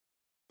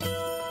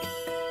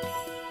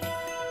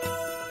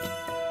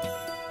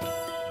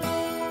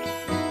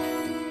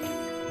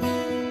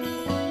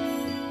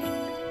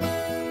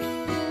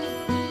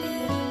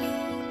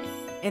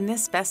In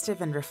this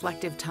festive and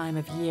reflective time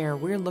of year,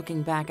 we're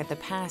looking back at the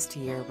past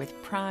year with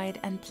pride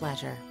and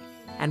pleasure.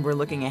 And we're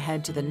looking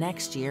ahead to the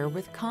next year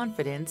with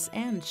confidence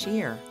and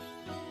cheer.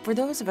 For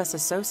those of us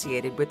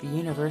associated with the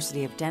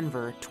University of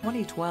Denver,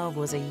 2012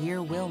 was a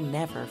year we'll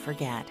never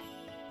forget.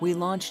 We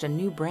launched a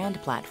new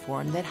brand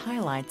platform that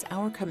highlights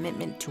our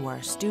commitment to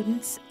our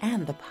students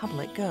and the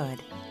public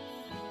good.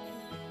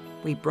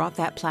 We brought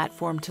that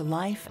platform to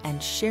life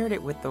and shared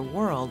it with the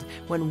world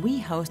when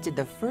we hosted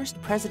the first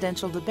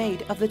presidential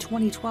debate of the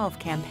 2012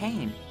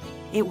 campaign.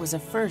 It was a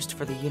first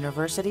for the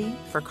university,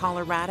 for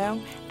Colorado,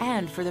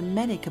 and for the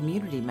many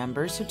community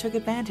members who took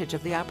advantage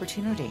of the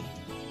opportunity.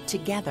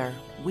 Together,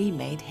 we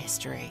made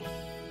history.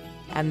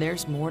 And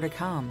there's more to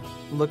come.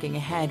 Looking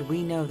ahead,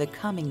 we know the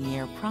coming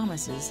year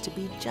promises to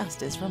be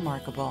just as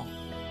remarkable.